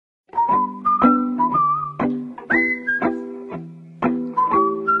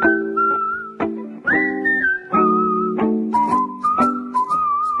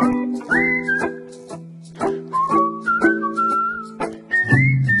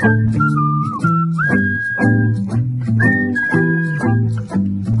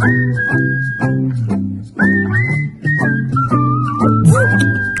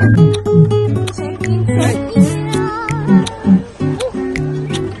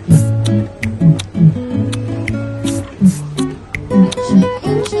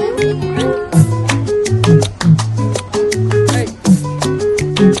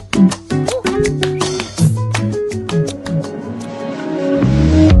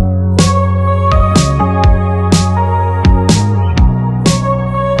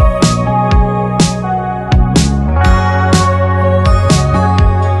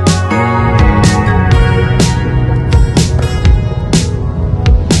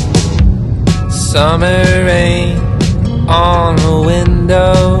Summer rain on the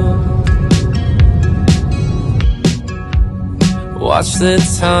window, watch the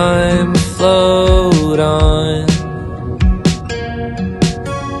time float on.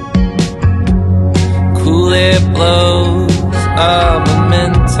 Cool air blows a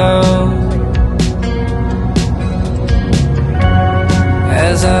memento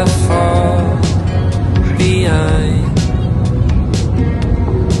as I fall behind.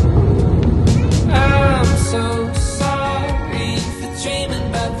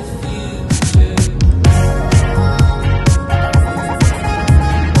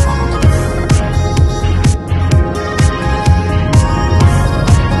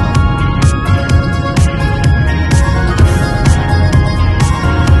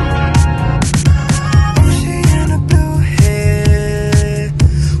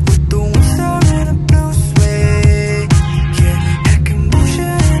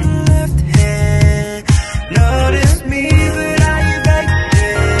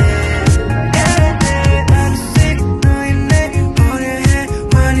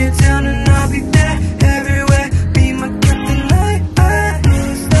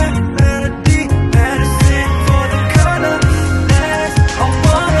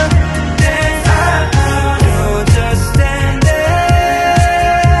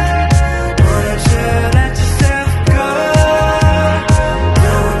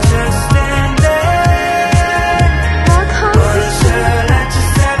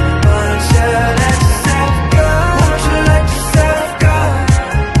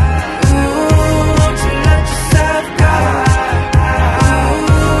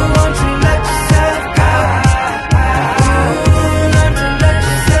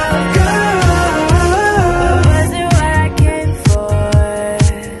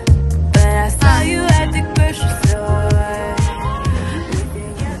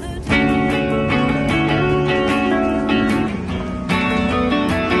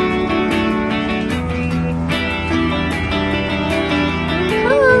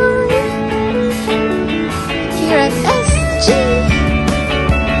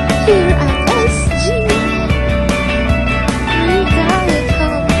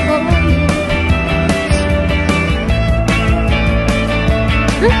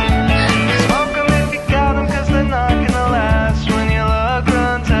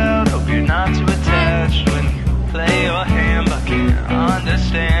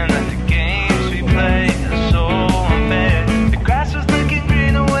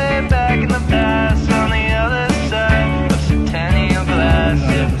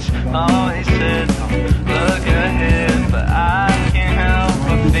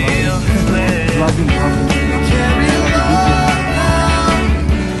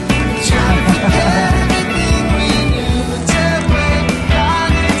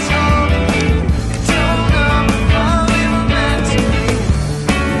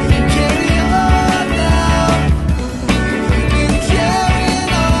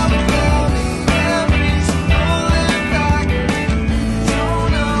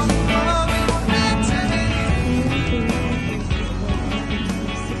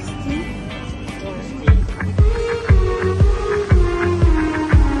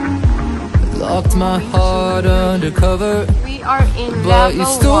 Locked my heart undercover. We are in but you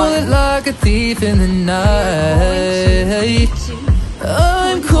stole it like a thief in the night.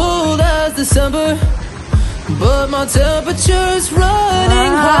 I'm cold as December, but my temperature's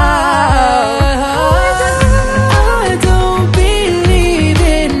running high. I don't believe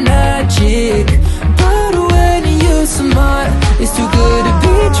in magic, but when you smile, it's too good to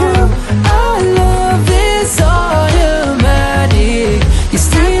be true. I love this automatic. You're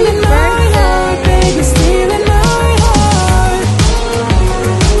stealing my heart, baby, stealing my heart.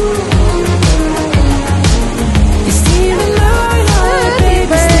 You're stealing my heart,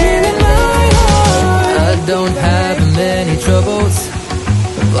 baby, stealing my heart. I don't have many troubles,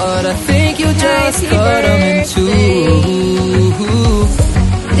 but I think you just cut them in two.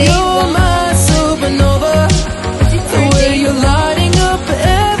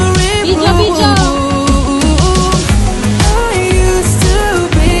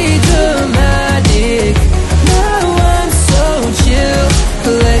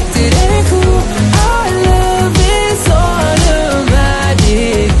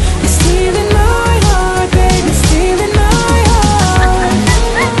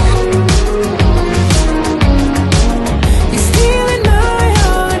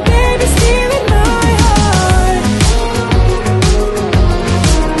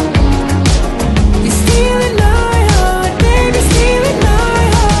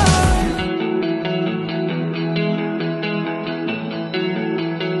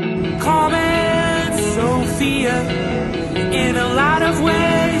 Sophia. In a lot of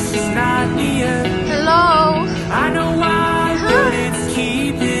ways, she's not near. Hello. I know why, but it's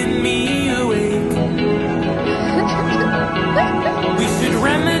keeping me awake. We should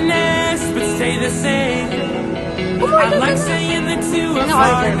reminisce, but stay the same. I like saying the two of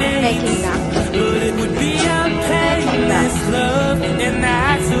our names, but it would be a painless love, and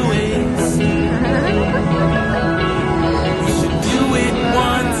that's a waste. We should do it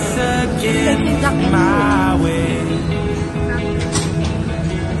once again, my way.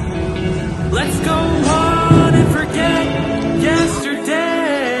 Let's go on and forget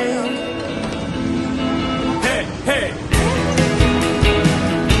yesterday. Hey, hey.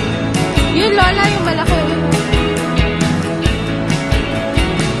 Yung Lola, yung malaki.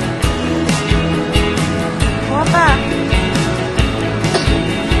 Wapa.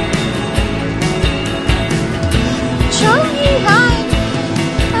 Changi, hi.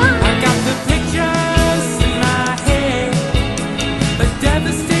 I got the pictures in my head, a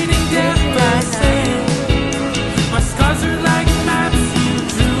devastating death by sand. My scars are like maps, you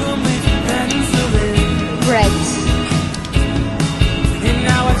drew them with pencil in. Bread. And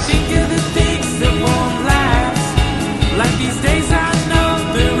now I think of the things that won't last. Like these days I know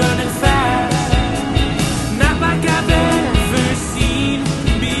they're running fast. Not like I've ever seen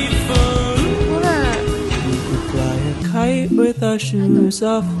before. We could fly a kite with our shoes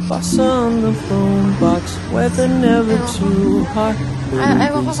off, boss on the phone box, weather never too hot.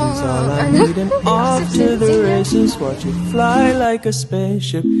 Reasons all I need and off to the races. Watch it fly like a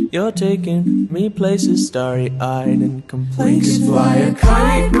spaceship. You're taking me places starry-eyed and complacent. We could fly a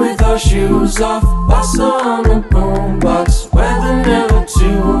kite with our shoes off, boss on the boombox, weather never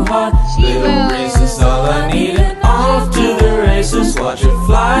too hot. Little breezes all I need and off to the races. Watch it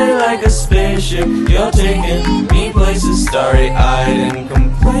fly like a spaceship. You're taking me places starry-eyed and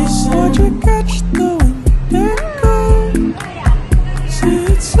complacent. Would you catch the wind and go? See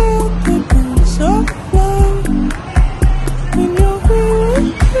it's all the breeze of love. When you're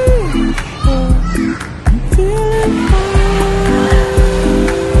with me, I'm feeling high.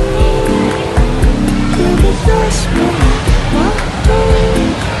 Feel the dust from my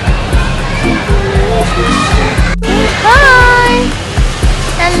toes. Hi.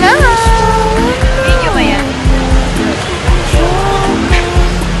 Hello. Video ba yan?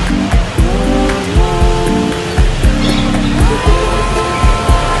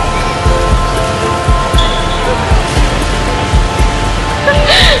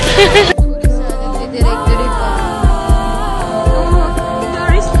 Nagdidirectory pa.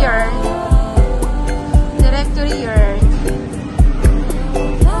 Tourist yarn. Directory yarn.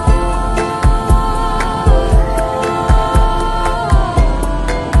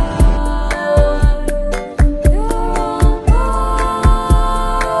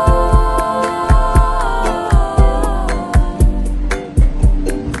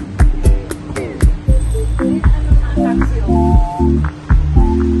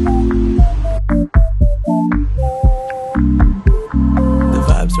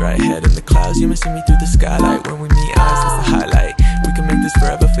 You may see me through the skylight. When we meet eyes, that's the highlight. We can make this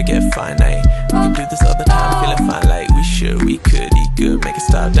forever, forget finite. We can do this all the time, feeling fine like we should. We could eat good, make a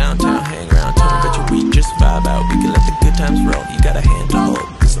stop downtown, hang around. Tell me about your week, just vibe out. We can let the good times roll. You got a hand to hold,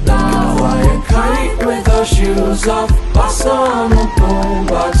 cause I'm never gonna fly a kite with our shoes off, boss on the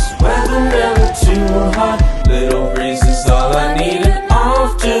boombox, weather never too hot. Little breeze is all I need and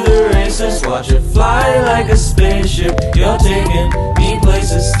off to the races. Watch it fly like a spaceship. You're taking me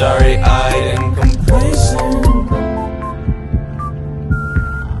places starry-eyed and complacent.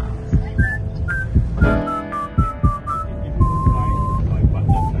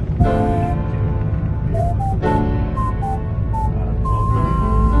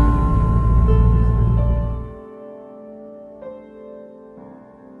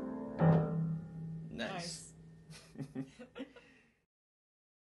 Nice.